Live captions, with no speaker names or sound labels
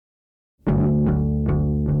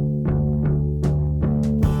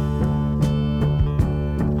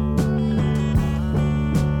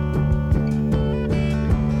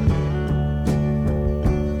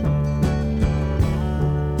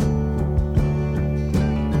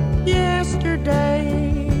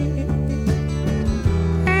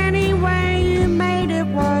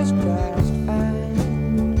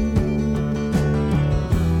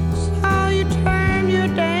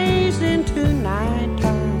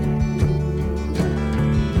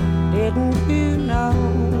you know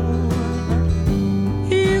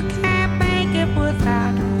you can't make it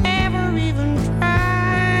without ever even trying,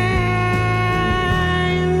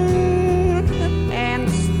 and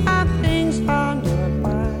something's on your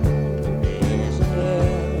mind, isn't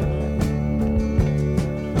it?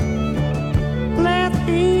 Let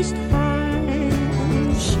these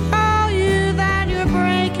times show you that you're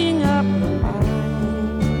breaking up your mind,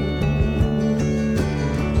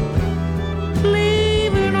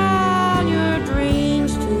 leaving all your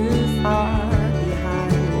dreams too far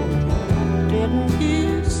behind. Didn't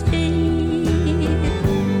you see?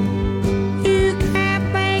 You can't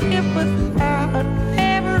make it without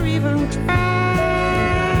ever even trying,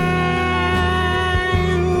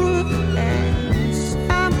 and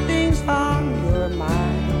something's on your mind.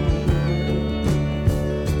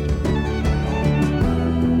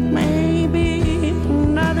 Maybe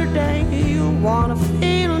another day you'll wanna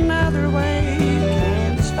feel another way. You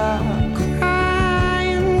can't stop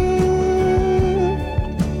crying.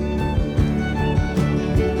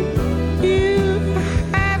 You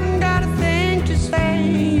haven't got a thing to say.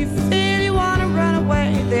 You feel you wanna run away.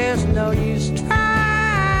 There's no use trying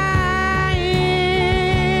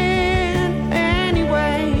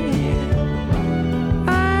anyway.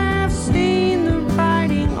 I've seen the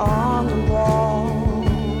writing on the wall.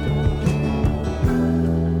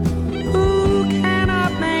 Who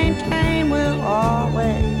cannot maintain will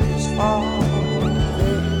always fall.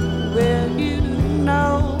 Will you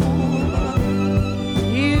know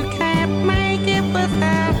you can't make it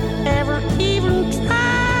without ever even trying?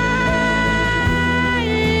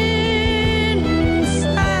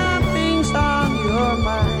 Something's on your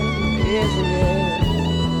mind, isn't it?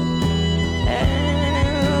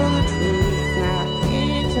 Tell the truth now,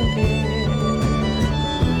 isn't it?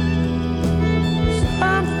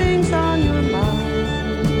 Something's on your mind.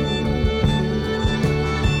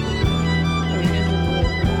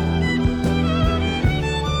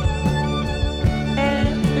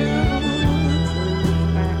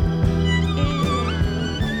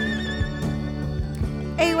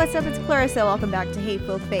 Hey, what's up? It's Clarissa. Welcome back to Hey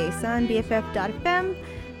FOLKFACE on BFF.fm.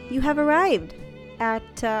 You have arrived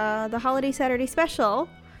at the Holiday Saturday Special,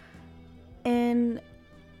 and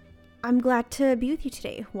I'm glad to be with you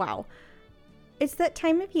today. Wow. It's that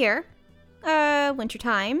time of year. Winter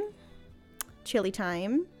time, chilly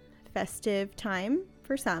time, festive time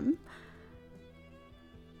for some.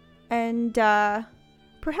 And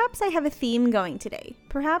perhaps I have a theme going today.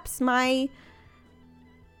 Perhaps my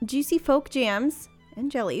juicy folk jams and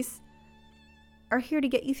jellies are here to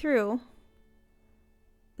get you through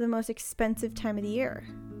the most expensive time of the year.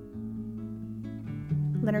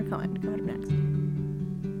 Leonard Cohen, coming up next.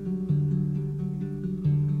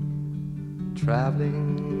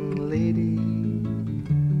 Traveling lady,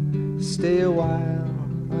 stay a while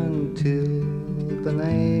until the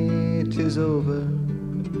night is over.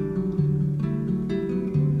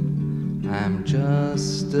 I'm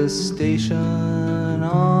just a station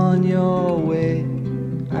on your way.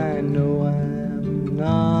 I know I'm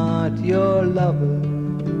not your lover.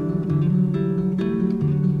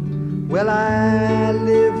 Well, I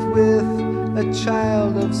live with a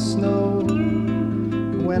child of snow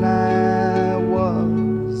when I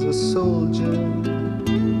was a soldier,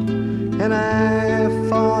 and I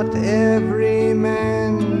fought every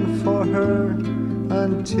man for her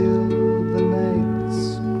until the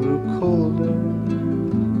nights grew colder.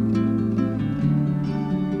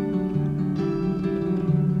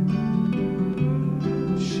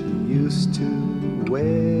 She used to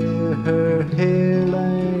wear her hair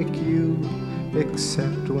like you,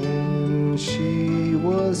 except when she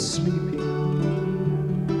was sleeping.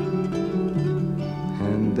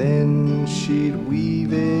 And then she'd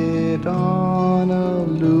weave it on a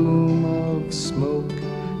loom of smoke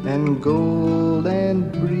and gold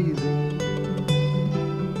and breathing.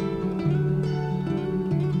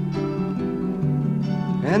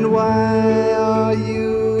 And why are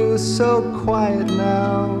you so quiet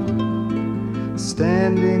now,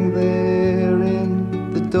 standing there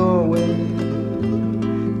in the doorway?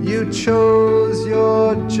 You chose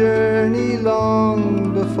your journey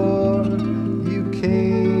long before you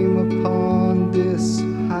came upon this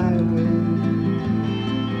highway.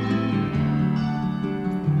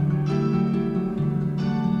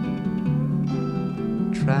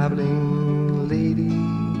 Traveling lady,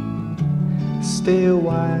 stay a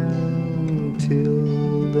while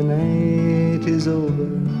until the night is over.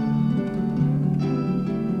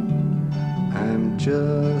 I'm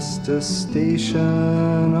just a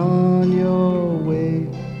station on your way.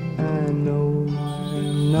 I know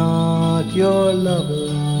I'm not your lover.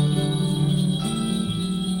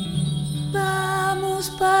 Vamos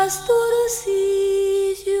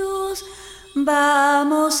pastorcillos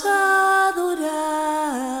vamos a adorar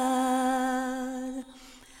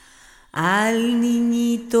al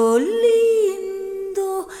niñito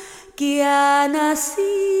lindo que ha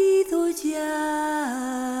nacido ya.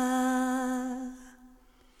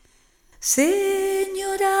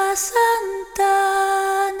 Señora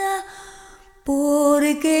Santana, ¿por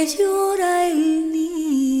qué llora el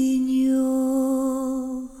niño?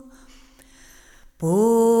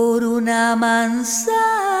 Por una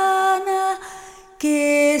manzana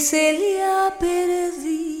que se le ha perdido.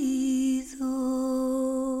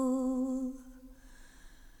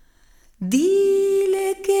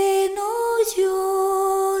 Dile que no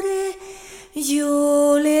llore,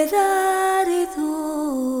 yo le daré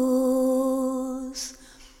dos,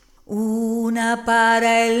 una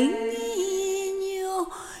para el niño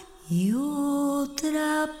y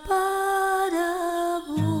otra para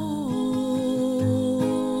vos.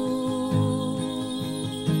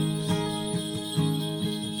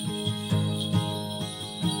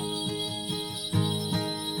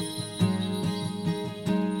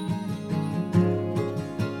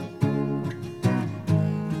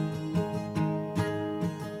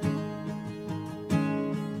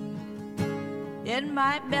 And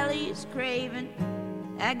my belly's craving,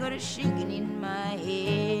 I got a shaking in my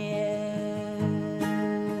head.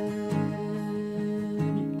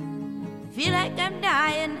 Feel like I'm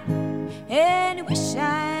dying and wish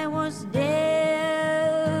I was dead.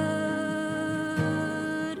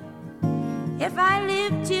 If I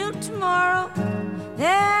live till tomorrow,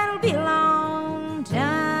 that'll be a long time.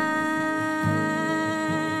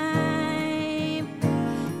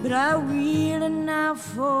 But I will and I'll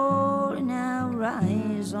fall and I'll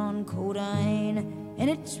rise on codeine. And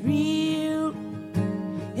it's real,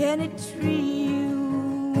 and it's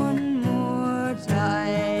real one more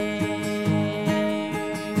time.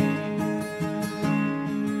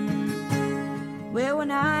 Well,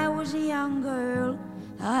 when I was a young girl,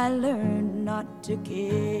 I learned not to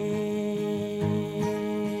care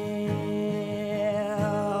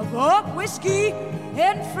for whiskey,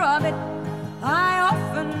 and from it I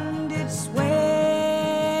often did swear.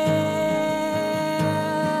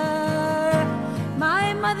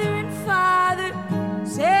 My mother and father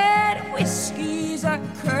said whiskey's a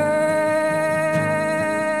curse,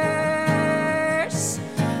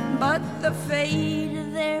 but the fate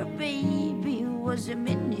of their baby was a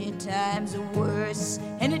many times worse.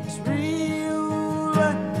 And it's real,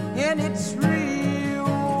 and it's real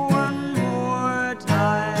one more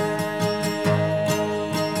time.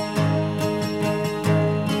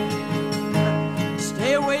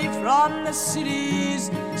 Stay away from the cities,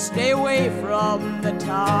 stay away from the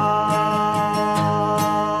towns.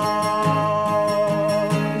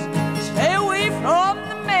 Stay away from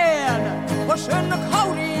the men pushing the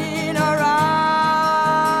codeine around.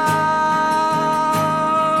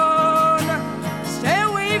 Stay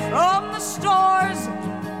away from the stores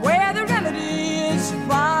where the remedy is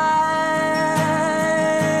fine.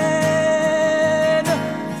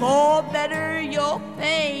 For better your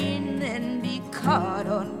pain than be caught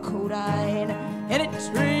on codeine. And it's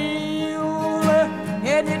real,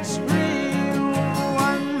 and it's real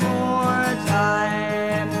one more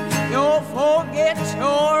time. You'll forget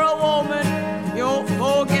you're a woman, you'll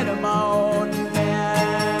forget about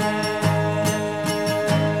men.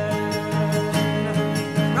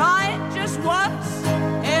 Try it just once,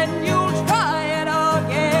 and you'll try it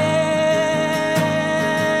again.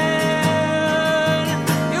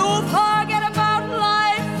 You'll forget about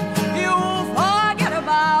life, you'll forget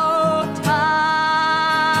about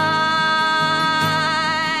time,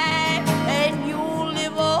 and you'll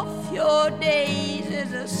live off your days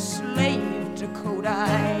as a slave to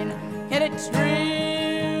codeine. And it's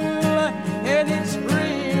real, and it's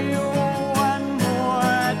real one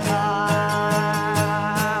more time.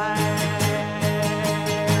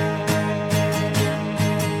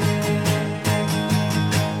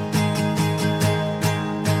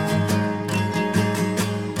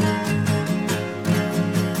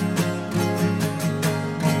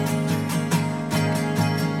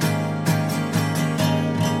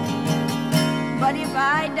 But if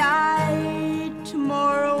I die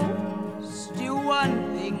tomorrow, still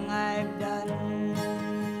one thing I've done.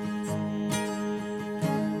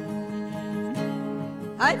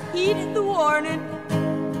 I've heeded the warning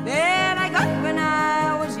that I got when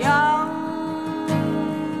I was young.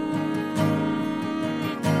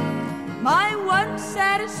 My one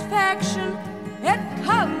satisfaction, it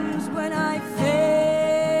comes when I think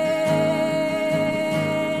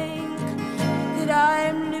that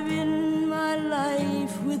I'm living my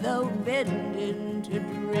life without bending to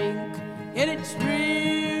drink. And it's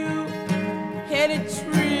real. and it's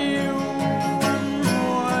real one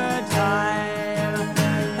more time.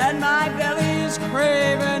 And my belly's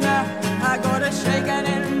craving, I got a shaking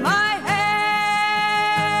in my head.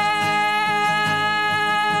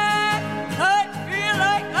 I feel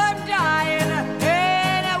like I'm dying,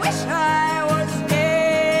 and I wish I was dead.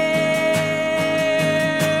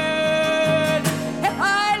 If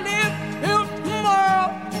I live till tomorrow,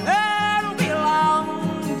 that'll be a long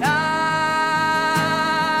time.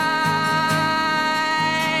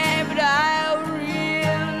 But I'll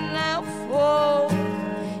reel and I'll fall,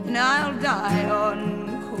 and I'll die on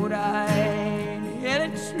codeine. And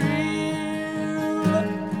it's real,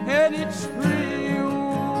 and it's real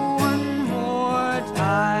one more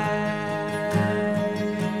time.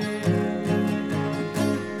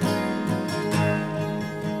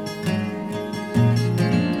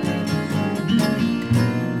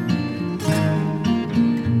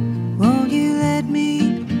 Won't you let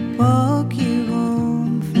me walk you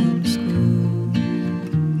home from school?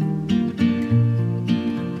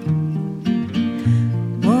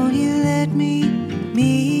 Won't you let me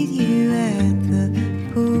meet you at the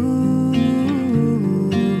pool?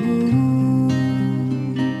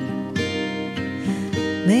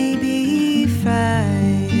 Maybe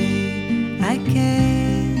Friday I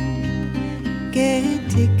can get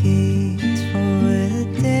tickets for a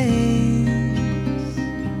dance,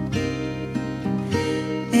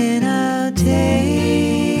 and I'll take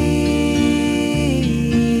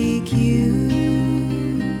you.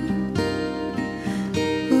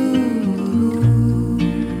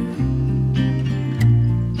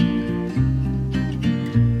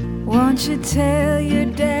 Won't you tell your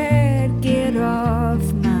dad, get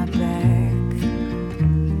off my back?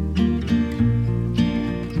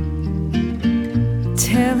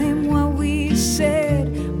 Tell him what we said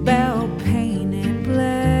about painted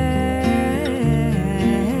black.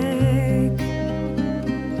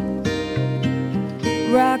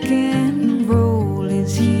 Rock and roll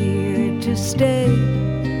is here to stay.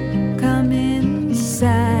 Come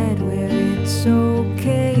inside where it's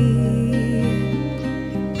okay,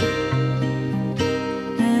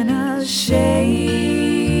 and I'll shake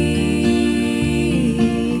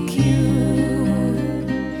you.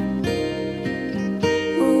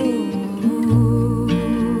 Ooh.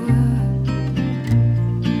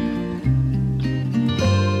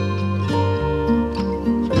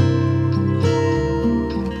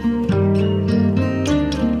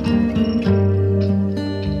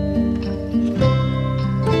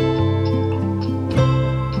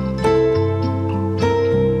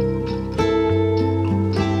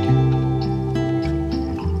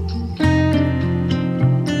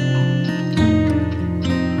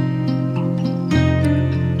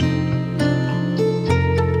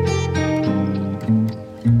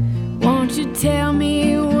 Won't you tell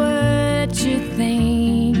me what you're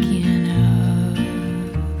thinking of?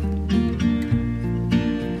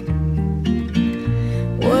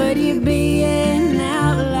 Would you be an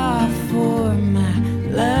outlaw for my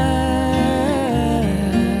love?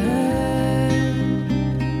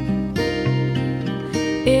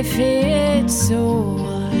 If it's so,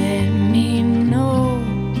 let me know.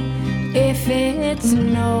 If it's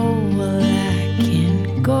no, well, I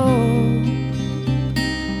can go.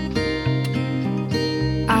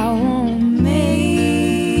 I won't make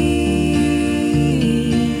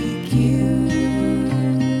you.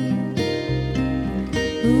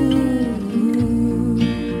 Ooh.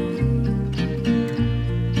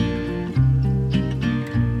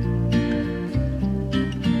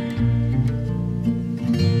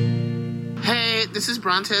 Hey, this is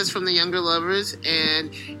Brontes from the Younger Lovers,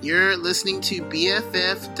 and you're listening to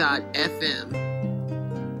BFF.FM.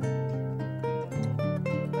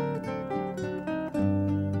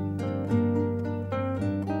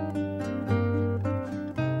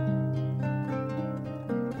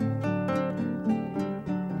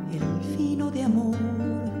 El vino de amor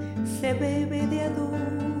se bebe de a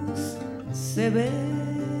dos, se bebe.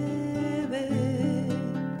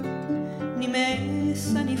 Ni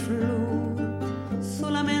mesa ni flor,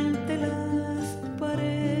 solamente las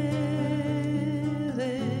paredes,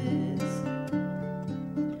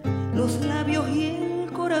 los labios y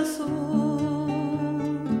el corazón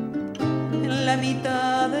en la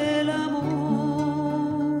mitad del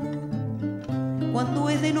amor. Cuando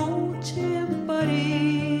es de noche en París,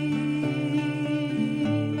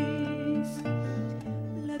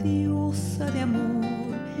 la diosa de amor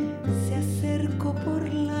se acercó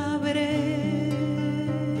por la vereda,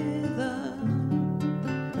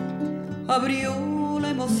 abrió la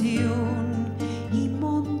emoción y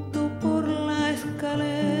montó por la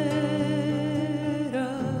escalera.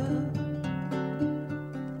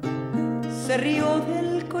 se rió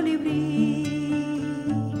del colibrí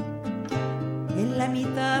en la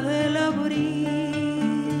mitad del abril,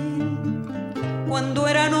 cuando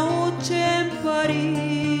era noche en París.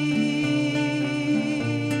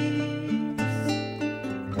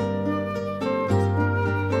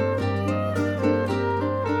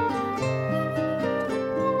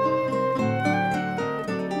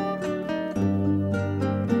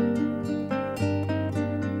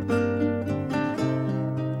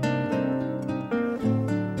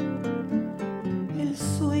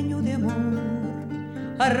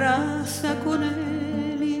 Arrasa con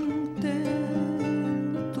el intento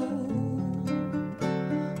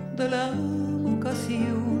de la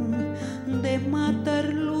vocación de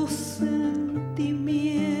matar los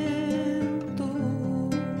sentimientos,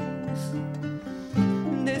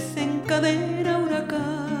 desencadena huracán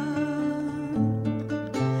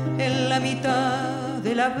en la mitad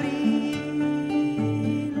del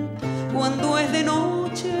abril, cuando es de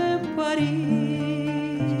noche en París.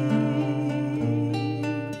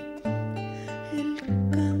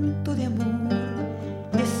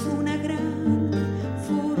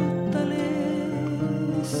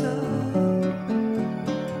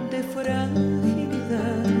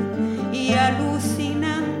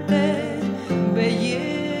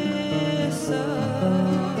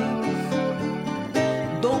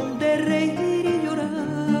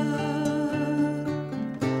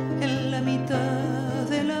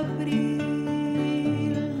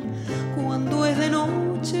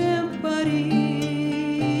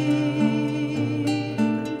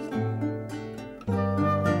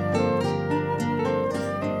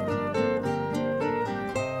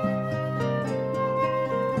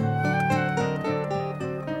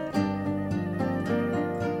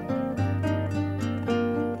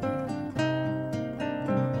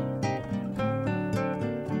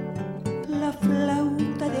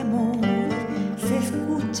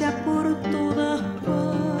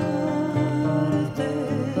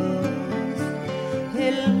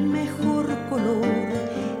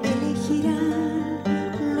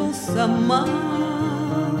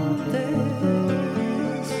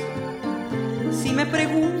 Si me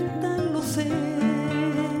preguntan, lo sé,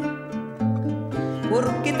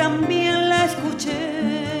 porque también la escuché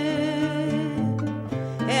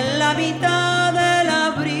en la mitad del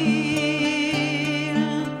abril.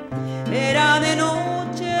 Era de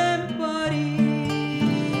noche en París.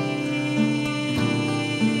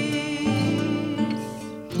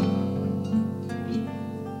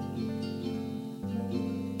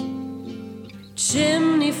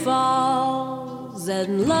 Chimney falls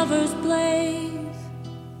and lovers' plays.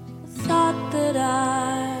 Thought that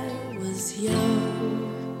I was young.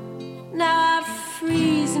 Now I've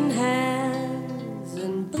freezing hands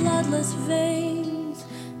and bloodless veins,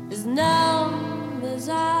 as numb as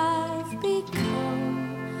I've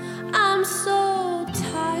become. I'm so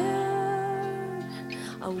tired.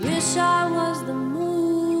 I wish I was the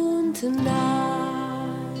moon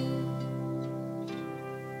tonight.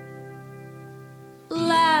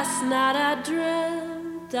 Last night I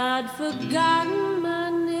dreamt I'd forgotten my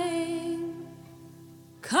name,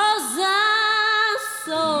 'cause I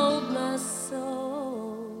sold my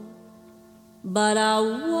soul, but I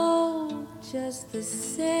won't just the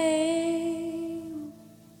same.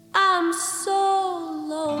 I'm so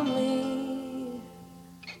lonely.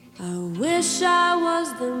 I wish I was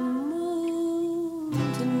the moon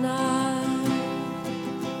tonight.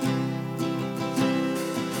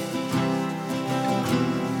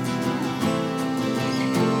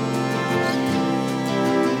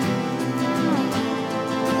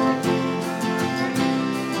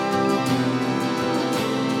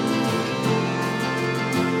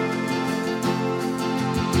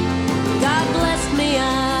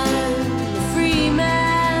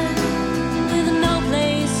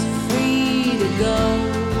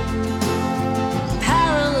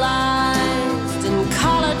 Paralyzed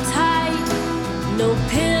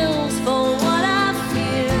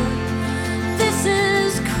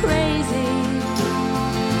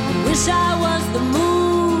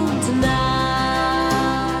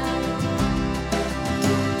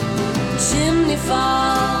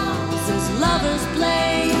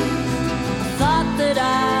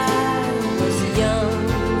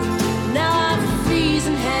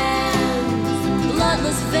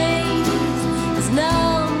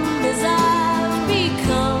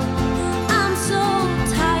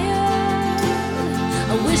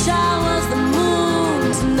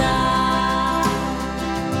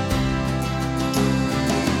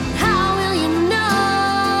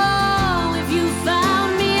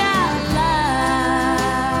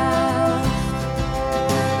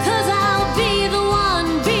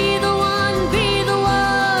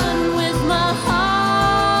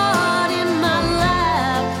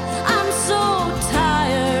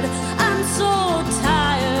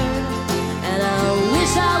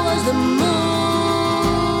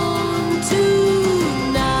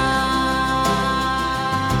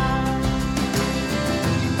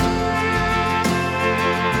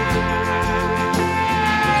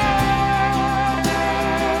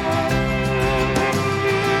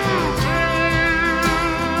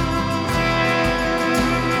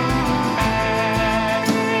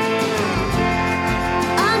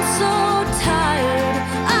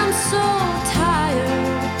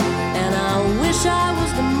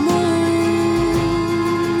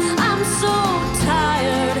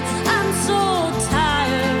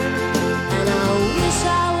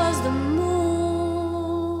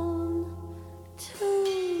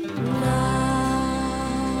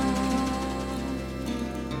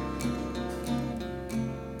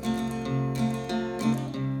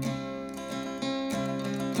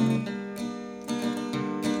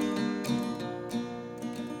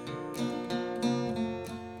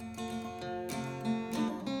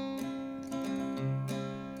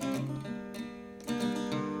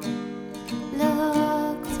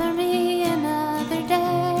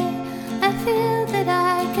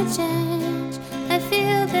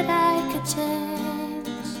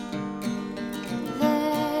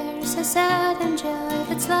face I sat and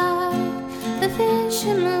enjoyed its light. The fish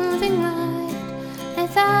in moving light, I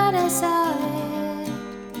thought I saw it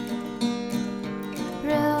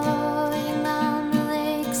rowing on the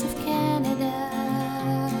lakes of Canada.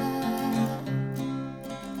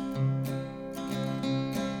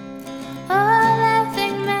 Oh,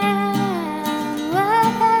 laughing man, what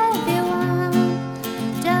have you won?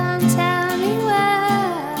 Don't tell me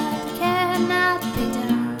what cannot be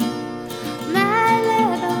done. My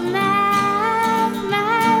little man,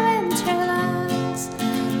 my winter lungs.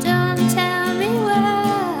 Don't tell me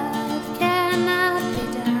what cannot be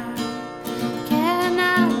done.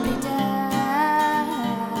 Cannot be done.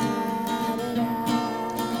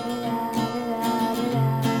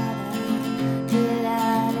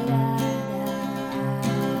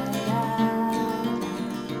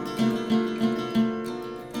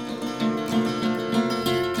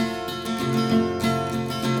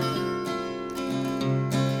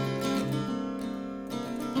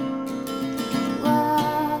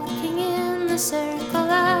 Walking in the circle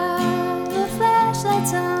of the flashlight,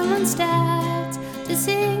 someone starts to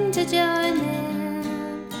sing to join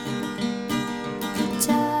in.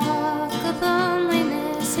 Talk of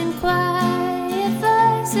loneliness in quiet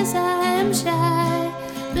voices. I am shy,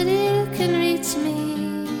 but you can reach me.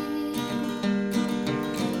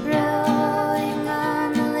 Rowing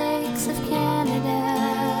on the lakes of Canada.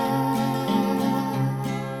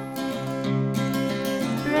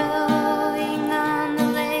 Rowing on the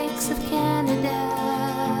lakes of Canada.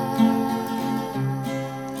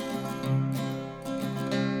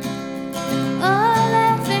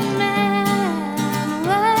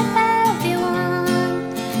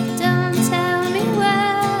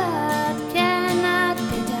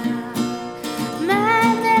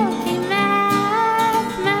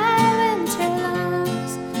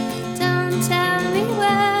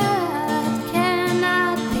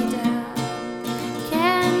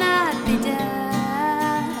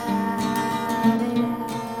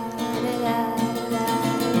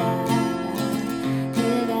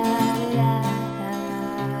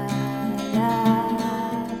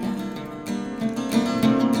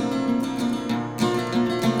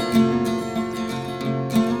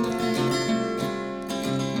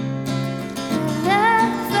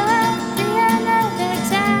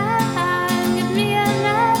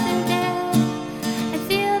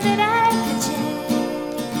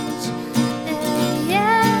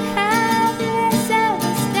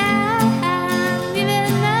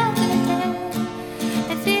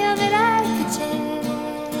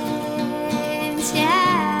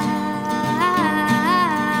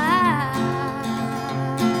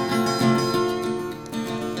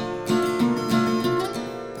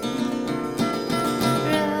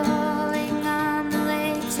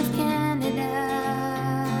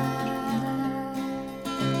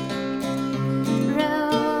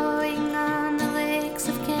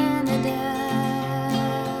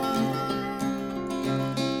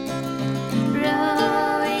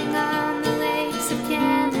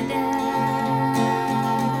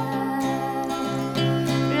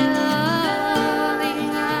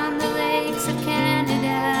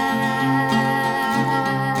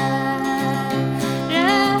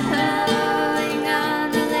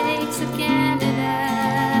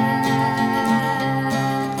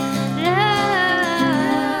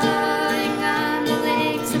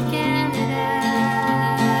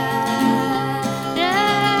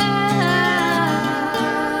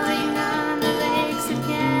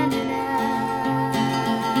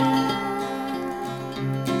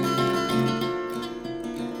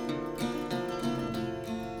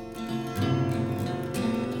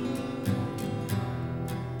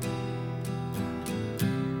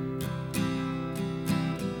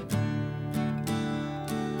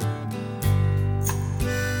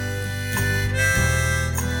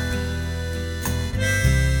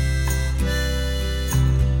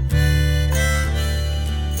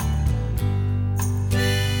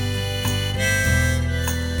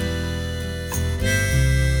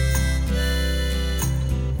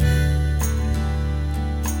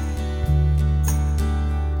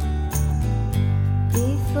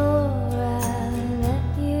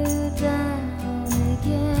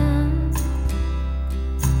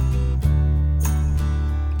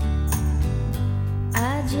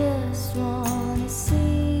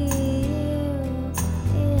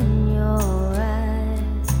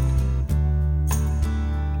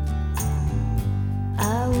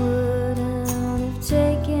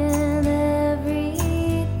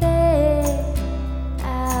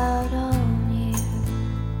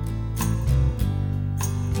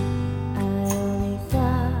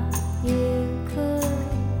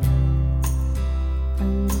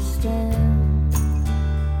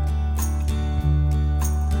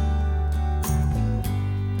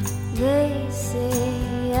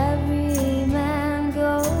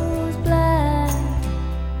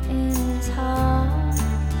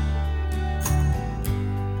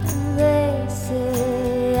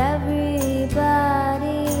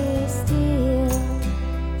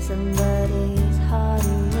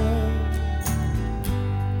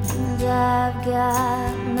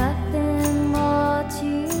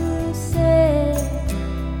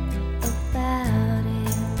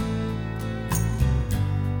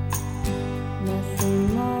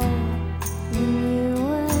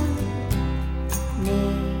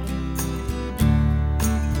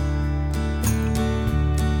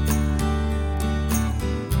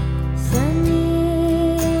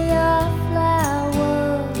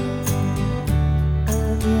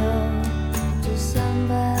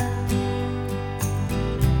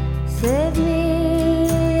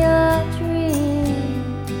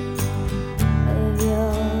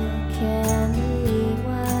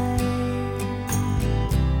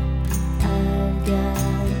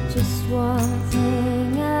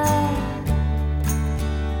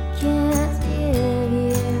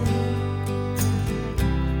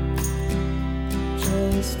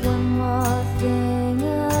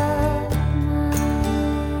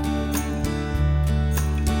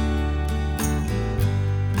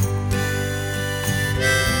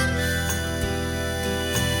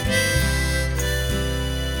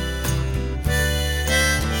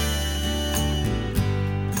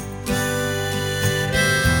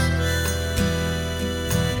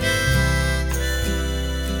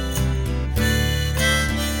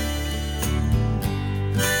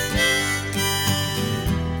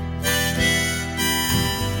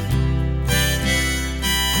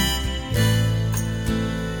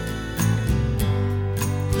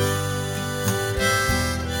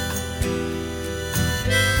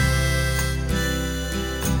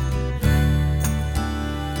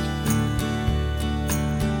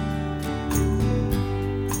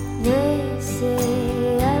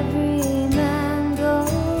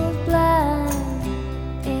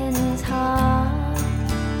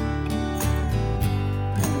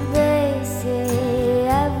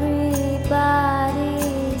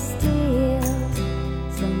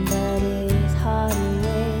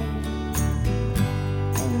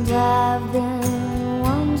 And I've been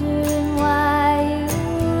wondering why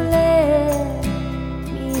you let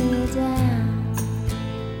me down.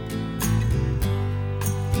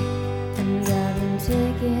 And I've been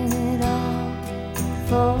taking it all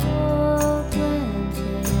for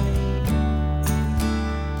granted.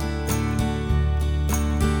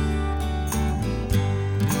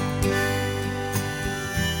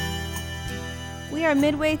 We are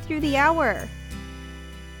midway through the hour.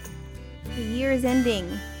 The year is ending,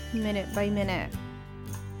 minute by minute,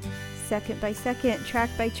 second by second, track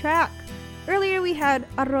by track. Earlier we had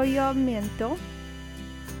Arroyamiento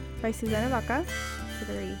by Susana Vaca. It's a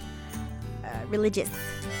very religious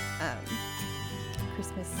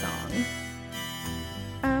Christmas song.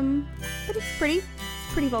 But it's pretty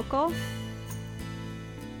vocal.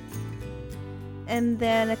 And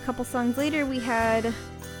then a couple songs later we had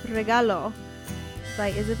Regalo by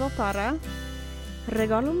Isabel Parra.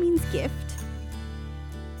 Regalo means gift.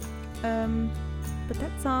 But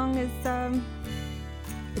that song is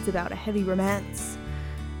it's about a heavy romance.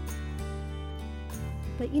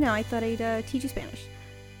 But you know, I thought I'd teach you Spanish.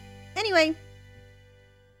 Anyway,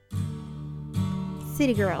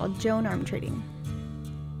 City Girl, Joan Armatrading.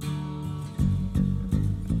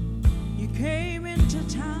 You came into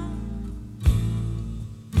town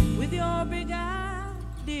with your big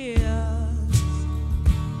ideas.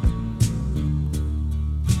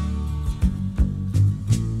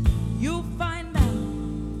 You'll find out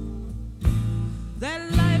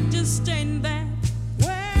that life just ain't that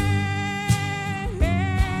way,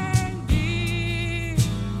 dear.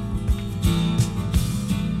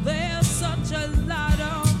 There's such a lot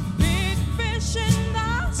of big fish in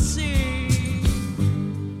the sea.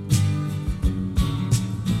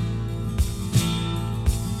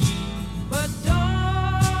 But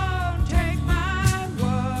don't take my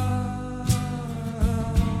word.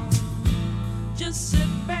 Just sit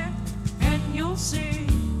back and you'll see.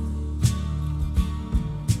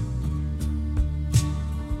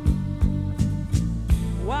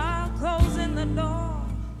 While closing the door,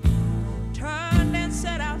 turned and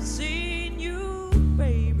said, I've seen you,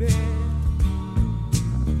 baby.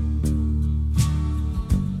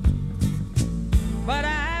 But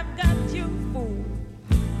I've got you fooled,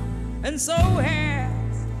 and so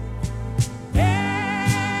has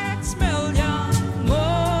X million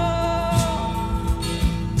more.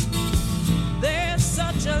 There's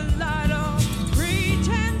such a lot of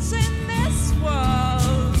pretense in this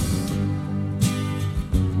world.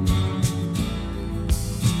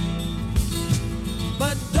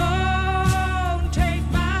 But don't take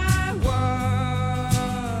my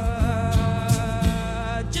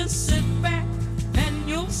word. Just sit back and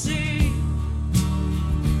you'll see.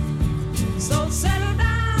 So settle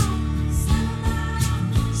down,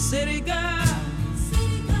 city girl.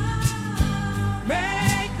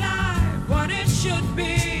 Make life what it should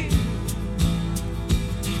be.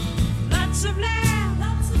 Lots of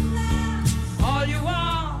laughs, all you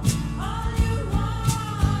want.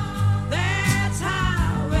 That's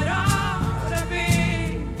how it ought to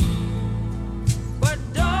be. But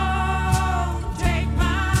don't take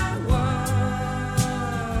my word.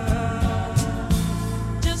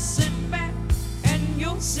 Just sit back and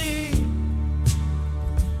you'll see.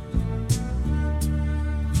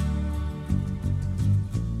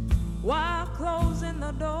 While closing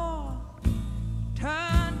the door,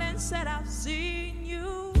 turned and said, I've seen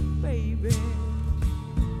you, baby.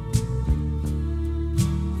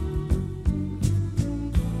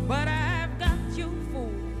 But I've got you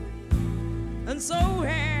fooled, and so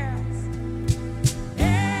has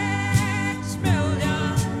X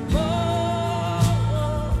million more.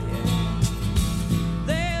 Yeah.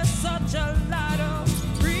 There's such a lot of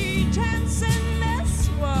pretense in this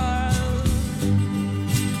world.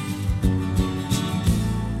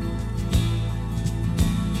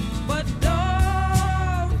 But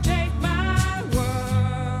don't take my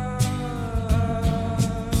word.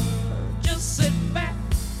 Just sit back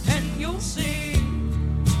and you'll see.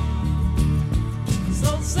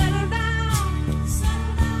 So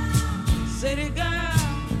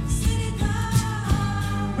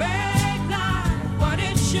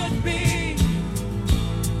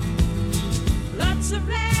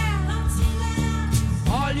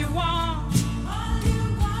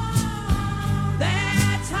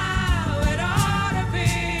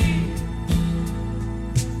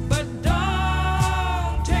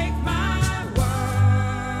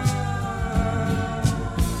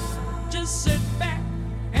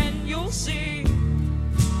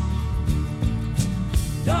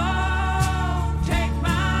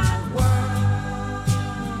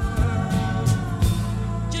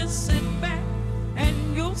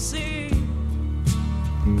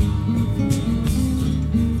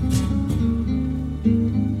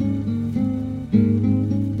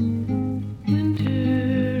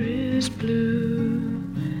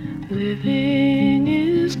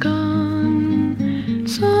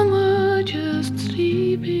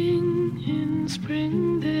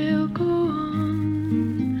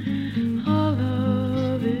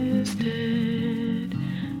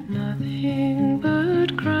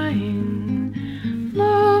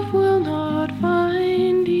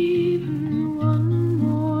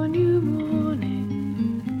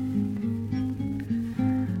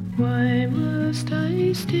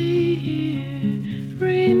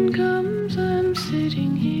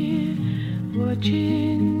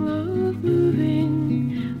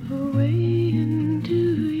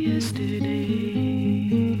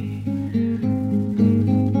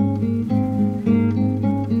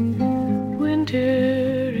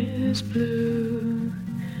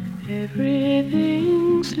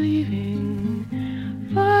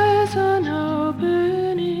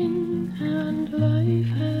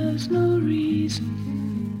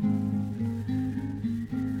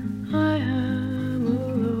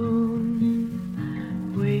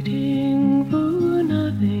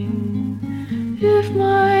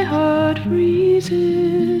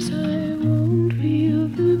freezes, I won't feel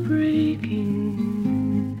the breaking.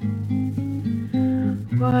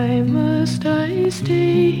 Why must I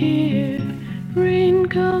stay here? Rain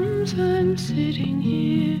comes, I'm sitting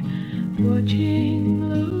here, watching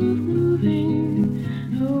love moving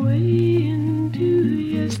away into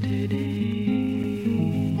yesterday.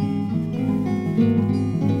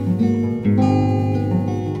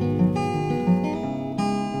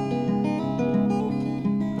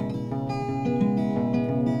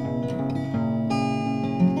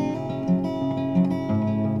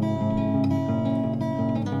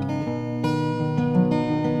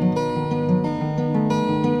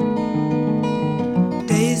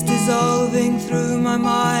 Days dissolving through my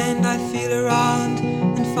mind, I feel around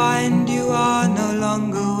and find you are no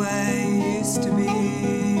longer where you used to be.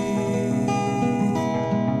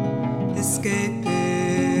 Escaping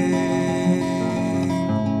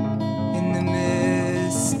in the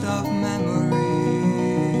mist of memory.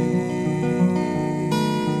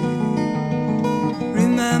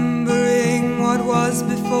 Remembering what was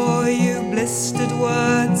before you, blistered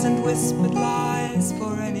words and whispered lies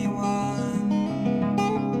for anyone.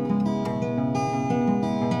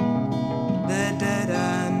 They're dead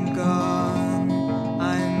and gone.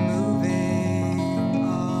 I'm moving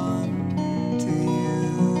on to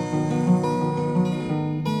you.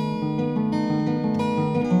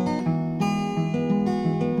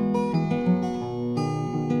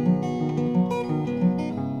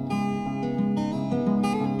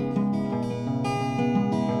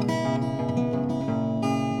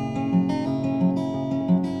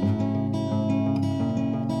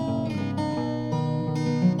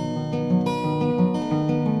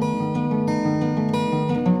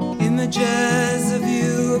 Images of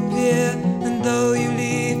you appear, and though you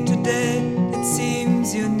leave today, it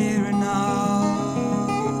seems you're nearer now.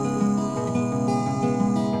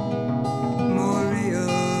 More real,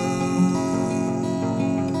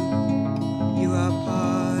 you are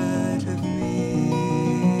part of me.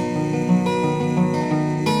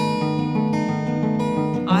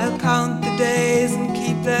 I'll count the days and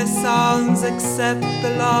keep their sounds, accept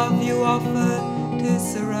the love you offer to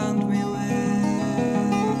surround me with.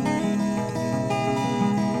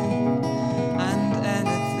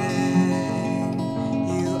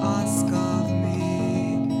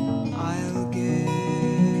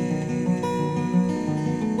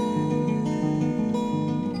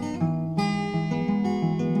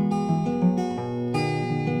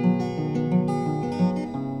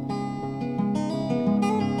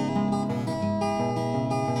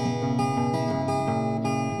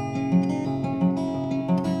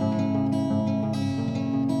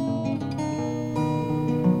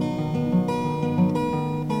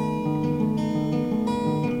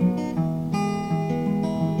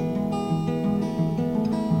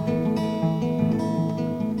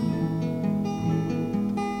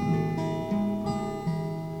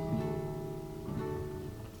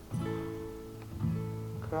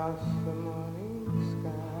 Across the morning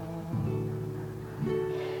sky,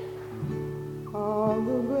 all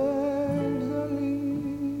the birds are leaving.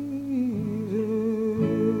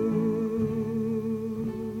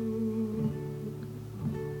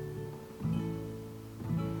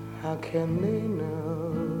 How can they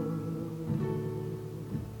know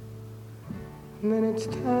that it's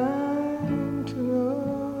time to go?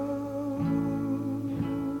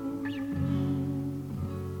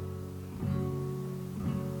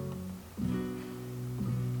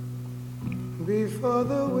 Before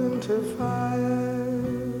the winter fire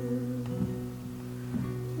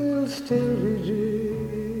will still be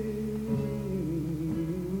dreaming.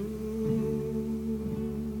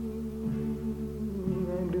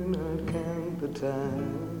 I do not count the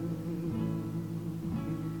time.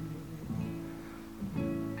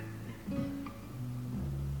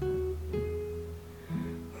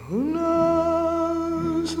 Who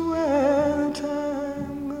knows where the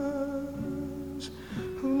time goes?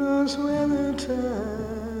 Who knows where the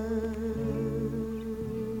time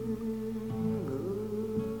goes?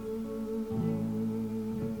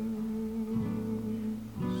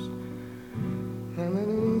 And then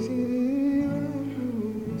we see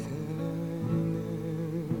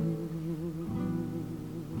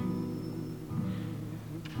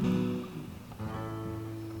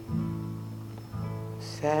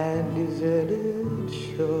sad, deserted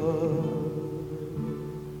shore.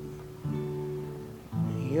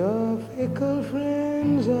 Your fickle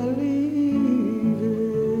friends are leaving.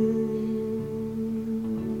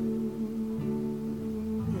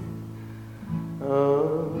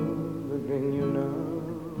 Oh, but then you know,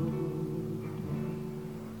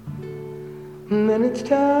 and then it's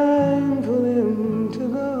time for them to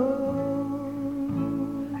go.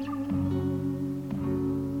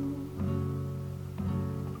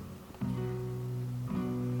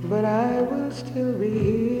 still be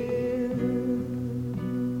here.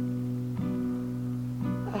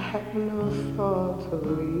 I have no thought of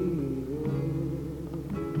leaving,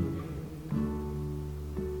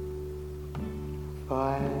 for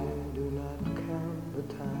I do not count the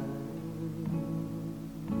time.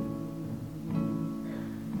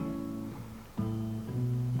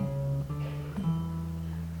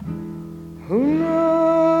 Who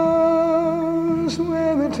knows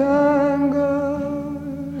where the time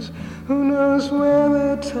goes? Who knows where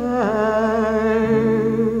the time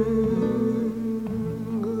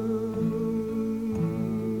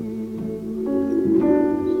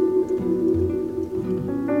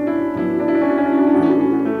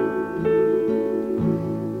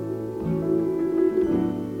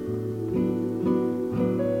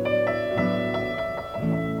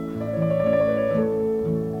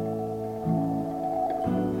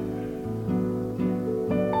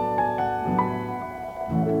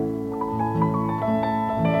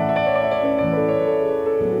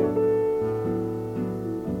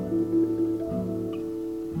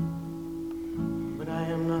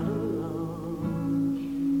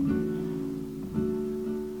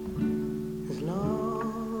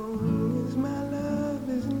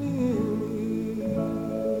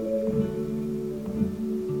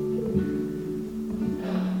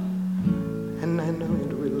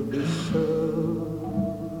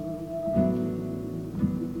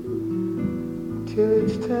till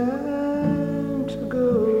it's time to go.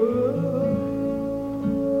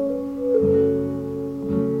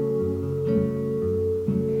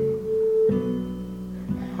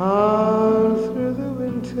 All through the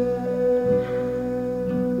winter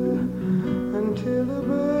until the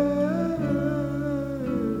birds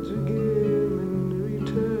again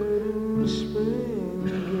return in spring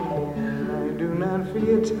again. I do not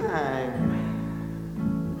fear time.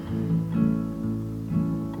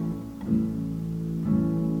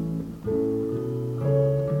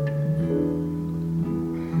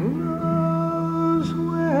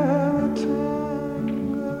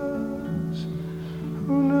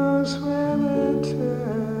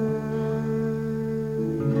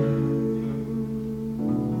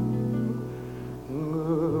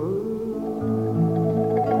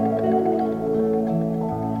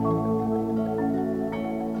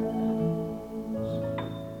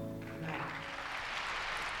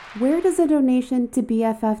 Where does a donation to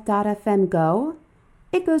BFF.FM go?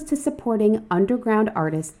 It goes to supporting underground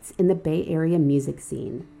artists in the Bay Area music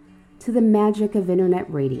scene, to the magic of internet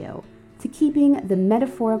radio, to keeping the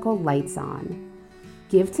metaphorical lights on.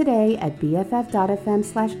 Give today at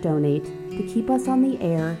BFF.FM/donate to keep us on the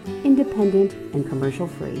air, independent and commercial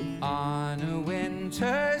free. On a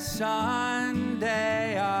winter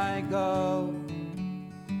Sunday I go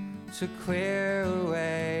to clear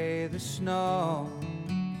away the snow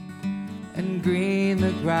and green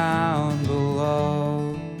the ground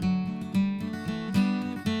below.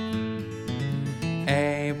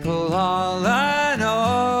 April all an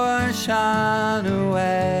ocean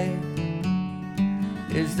away.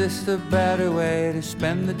 Is this the better way to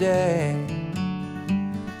spend the day?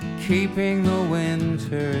 Keeping the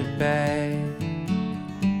winter at bay.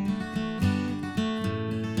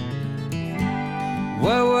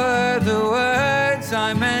 What were the words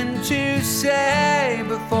I meant to say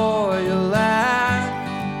before you left?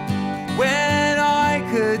 When I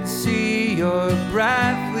could see your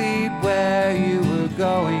breath lead where you were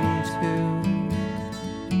going to.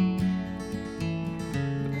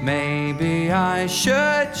 Maybe I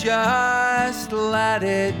should just let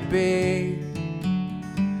it be.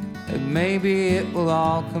 And maybe it will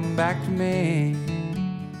all come back to me.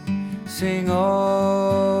 Sing,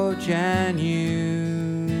 oh, January,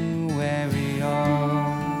 oh.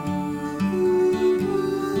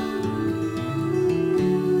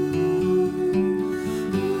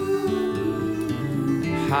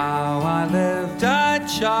 How I lived a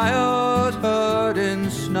childhood in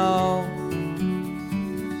snow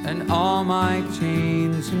and all my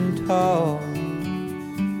teens in tow,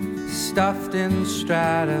 stuffed in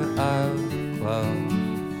strata of clothes.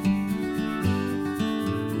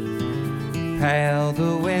 Pale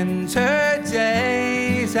the winter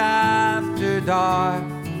days after dark,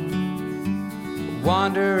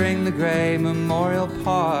 wandering the gray Memorial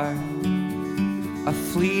Park, a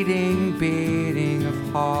fleeting beating of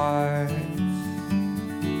hearts.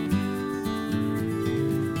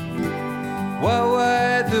 What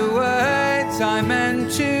were the words I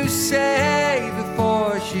meant to say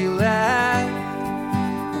before she left?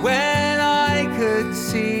 When I could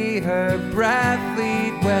see her breath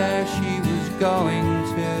lead where she was going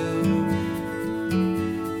to.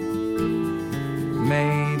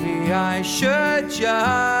 Maybe Maybe I should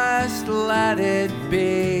just let it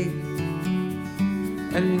be,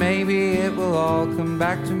 and maybe it will all come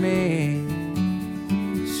back to me.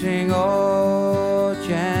 Sing, oh,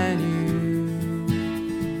 January,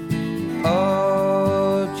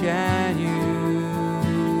 oh, January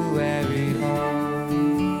heart.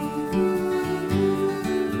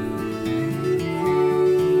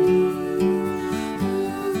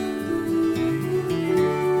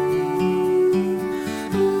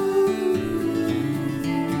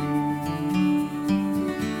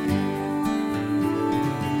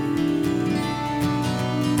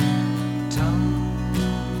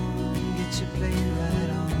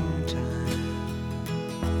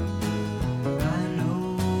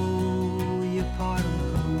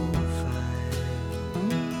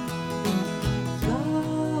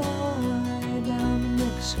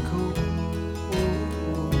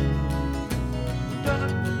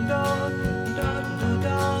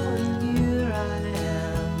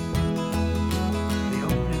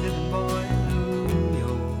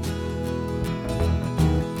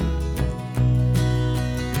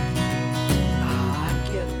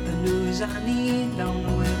 I need on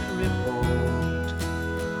the weather report.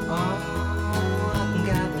 Oh, I can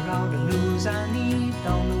gather all the news I need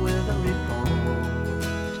on the weather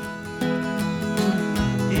report.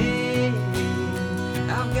 Hey,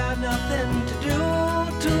 I've got nothing to do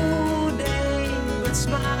today but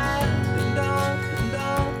smile and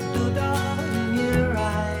and here I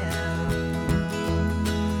am,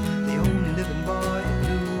 the only living boy in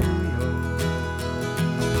New York.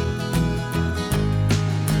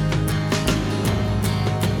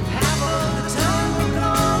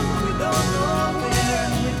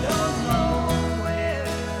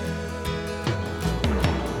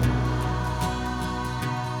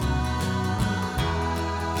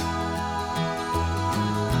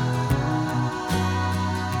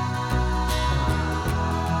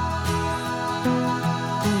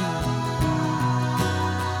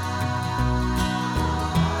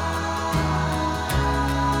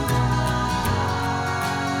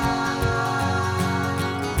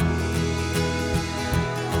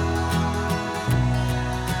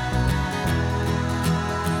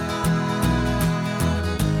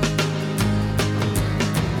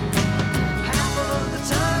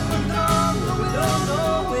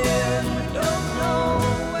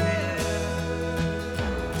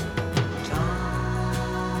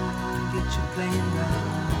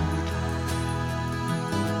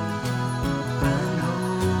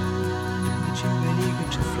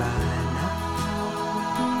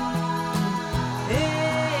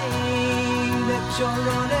 Your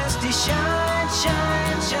honesty shine,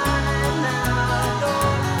 shine, shine now.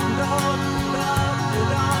 Lord,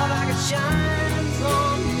 like it shines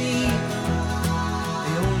on me,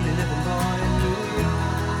 the only living boy in New York,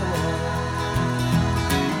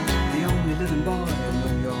 the only living boy in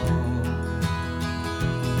New York.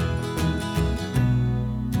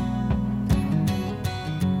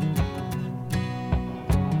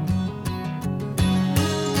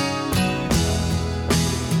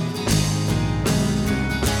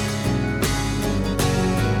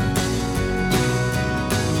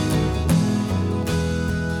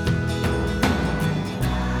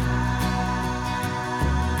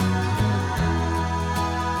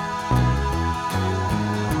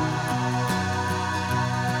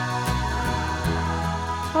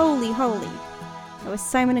 Holy. That was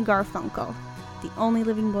Simon and Garfunkel, The Only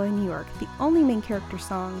Living Boy in New York, the only main character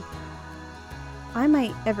song I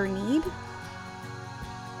might ever need.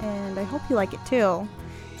 And I hope you like it too.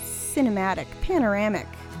 Cinematic, panoramic.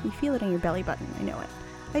 You feel it on your belly button. I know it.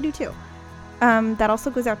 I do too. That also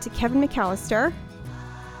goes out to Kevin McAllister,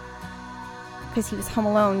 because he was home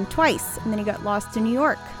alone twice and then he got lost in New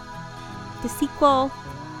York. The sequel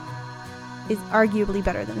is arguably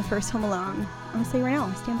better than the first Home Alone. I'm gonna say right now,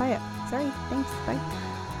 I stand by it. Sorry, thanks, bye.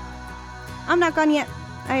 I'm not gone yet.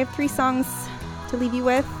 I have 3 songs to leave you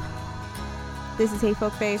with. This is Hey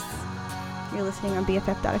FOLKFACE. You're listening on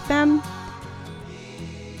BFF.fm.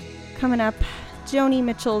 Coming up, Joni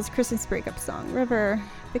Mitchell's Christmas breakup song, River,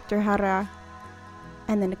 Victor Jara,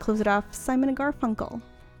 and then to close it off, Simon and Garfunkel.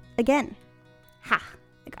 Again. Ha!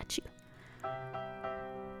 I got you.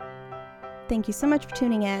 Thank you so much for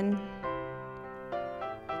tuning in.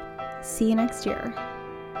 See you next year.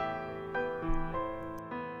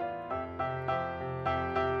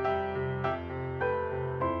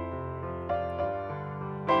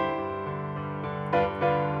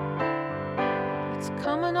 It's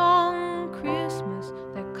coming on Christmas.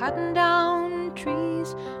 They're cutting down down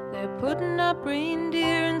trees. They're putting up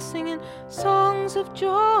reindeer and singing songs of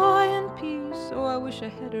joy and peace. Oh, I wish I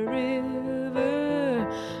had a river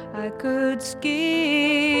I could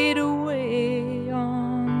skate away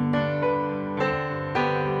on.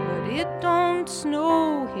 But it don't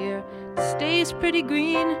snow here, it stays pretty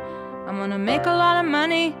green. I'm gonna make a lot of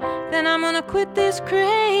money, then I'm gonna quit this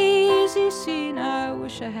crazy scene. I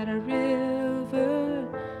wish I had a river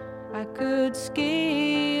I could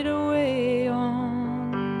skate away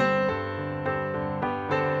on.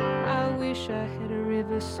 I wish I had a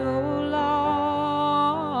river so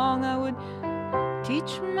long I would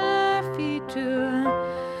teach my feet to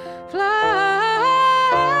fly.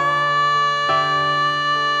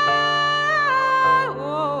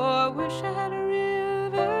 Oh, I wish I had a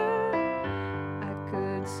river I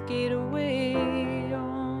could skate away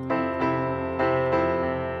on.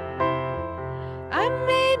 I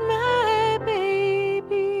made my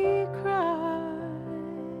baby cry.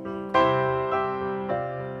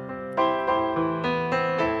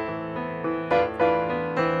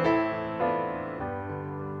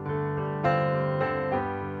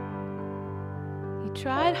 He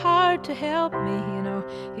tried hard to help me, you know.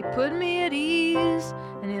 He put me at ease,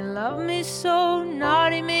 and he loved me so.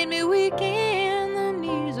 Not he made me weak in the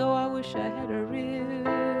knees. Oh, I wish I had a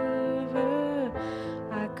river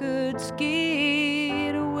I could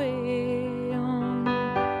skate away on.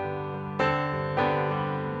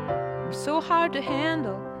 I'm so hard to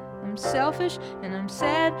handle. I'm selfish and I'm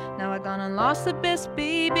sad. Now I gone and lost the best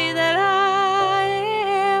baby that I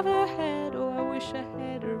ever had. Oh, I wish I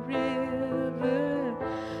had a river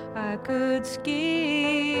I could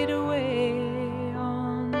skate away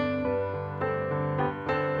on.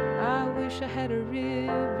 I wish I had a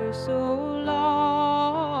river so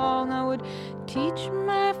long I would teach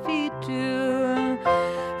my feet to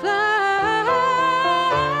fly.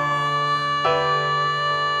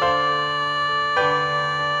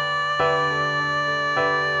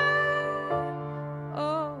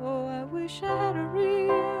 Oh, I wish I had a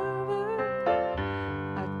river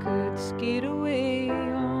I could skate away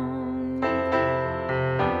on.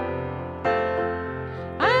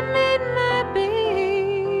 I made my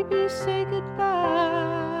baby say goodbye.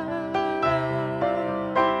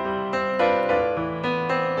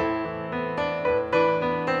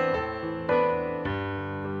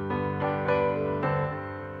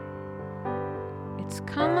 It's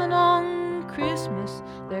coming on Christmas.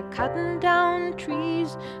 They're cutting down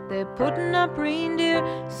trees. They're putting up reindeer,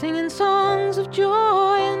 singing songs of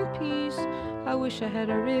joy and peace. I wish I had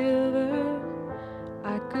a river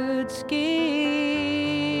I could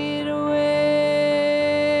skate away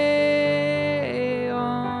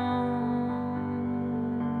on.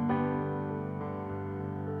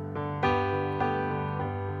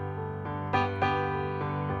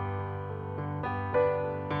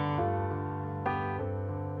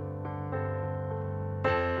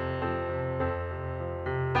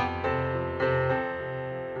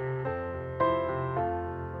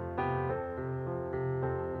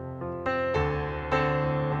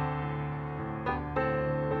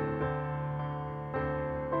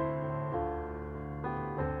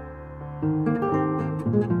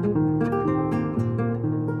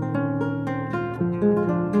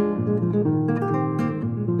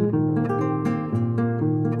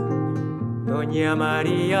 Doña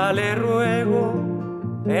María, le ruego,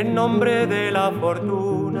 en nombre de la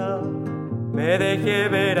fortuna, me deje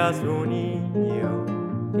ver a su niño,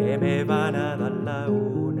 que me van a dar la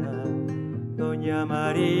una. Doña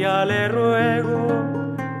María, le ruego,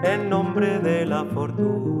 en nombre de la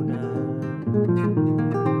fortuna.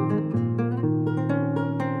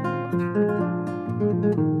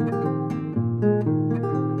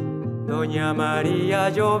 Doña María,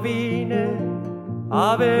 yo vine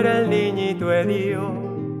a ver el niñito de Dios.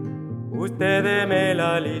 Usted deme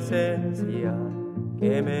la licencia,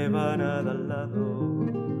 que me van a dar las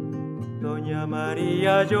dos. Doña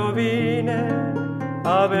María, yo vine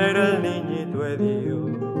a ver el niñito de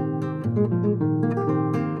Dios.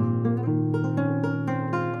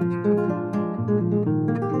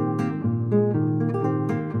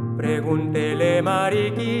 Pregúntele,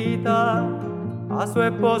 mariquita, a su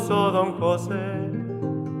esposo don José.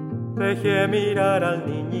 Deje mirar al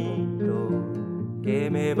niñito, que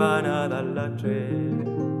me van a dar las tres.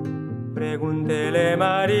 Pregúntele,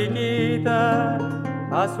 mariquita,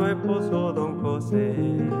 a su esposo don José.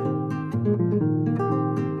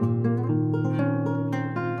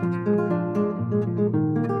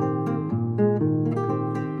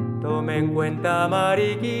 Tome en cuenta,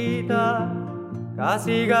 mariquita,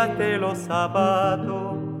 casi gasté los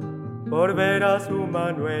zapatos por ver a su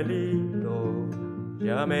Manuelito.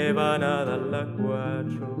 ya me van a dar las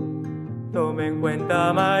 4. Tome en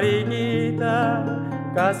cuenta,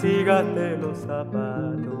 mariquita, casi gasté los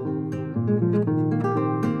zapatos.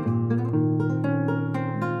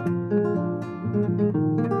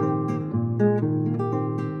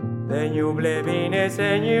 De Ñuble vine,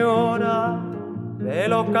 señora, de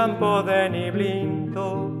los campos de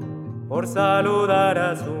Niblinto, por saludar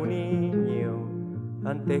a su niño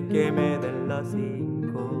antes que me den las 5.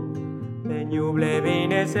 De Ñuble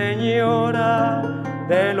vine, señora,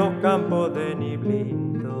 de los campos de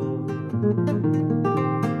Niblinto.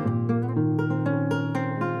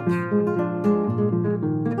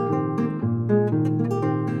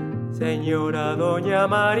 Señora Doña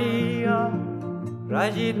María,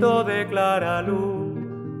 rayito de clara luz,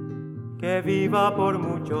 que viva por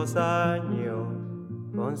muchos años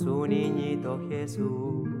con su niñito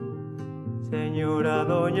Jesús. Señora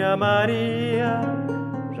Doña María,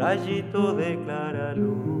 rayito de clara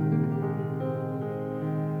luz.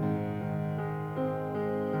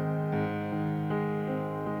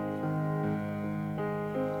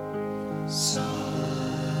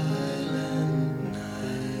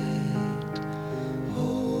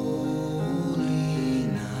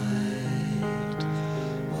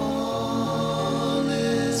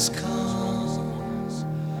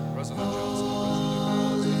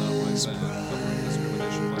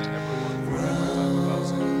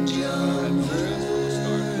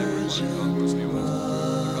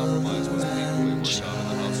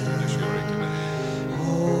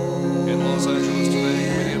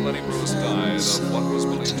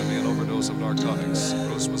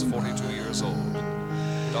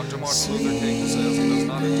 Dr. Martin Luther King says he does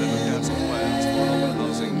not intend to cancel plans for an open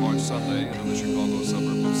housing March Sunday into the Chicago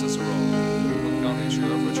suburb of Cicero. The county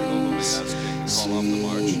sheriff Richard Ogilvie asked King to call off the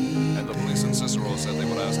march, and the police in Cicero said they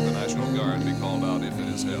would ask the National Guard to be called out if it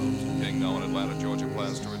is held. King, now in Atlanta, Georgia,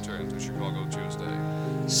 plans to return to Chicago Tuesday.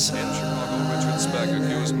 In Chicago, Richard Speck,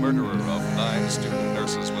 accused murderer of 9 student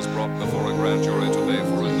nurses, was brought before a grand jury today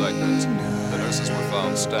for indictment. The nurses were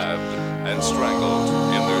found stabbed and strangled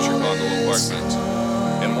in their Chicago apartment.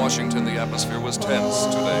 In Washington, the atmosphere was tense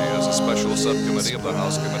today as a special subcommittee of the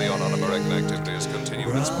House Committee on Un-American Activities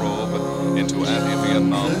continued its probe into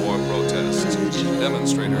anti-Vietnam War protests.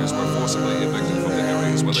 Demonstrators were forcibly evicted from the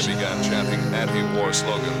hearings when they began chanting anti-war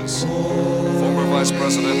slogans. Former Vice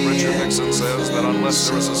President Richard Nixon says that unless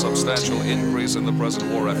there is a substantial increase in the present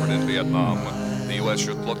war effort in Vietnam, the U.S.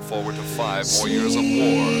 should look forward to 5 more years of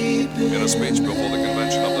war. In a speech before the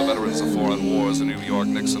Convention of the Veterans of Foreign Wars in New York,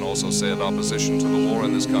 Nixon also said opposition to the war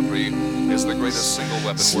in this country is the greatest single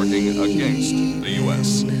weapon working against the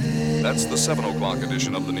U.S. That's the 7 o'clock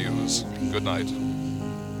edition of the news. Good night.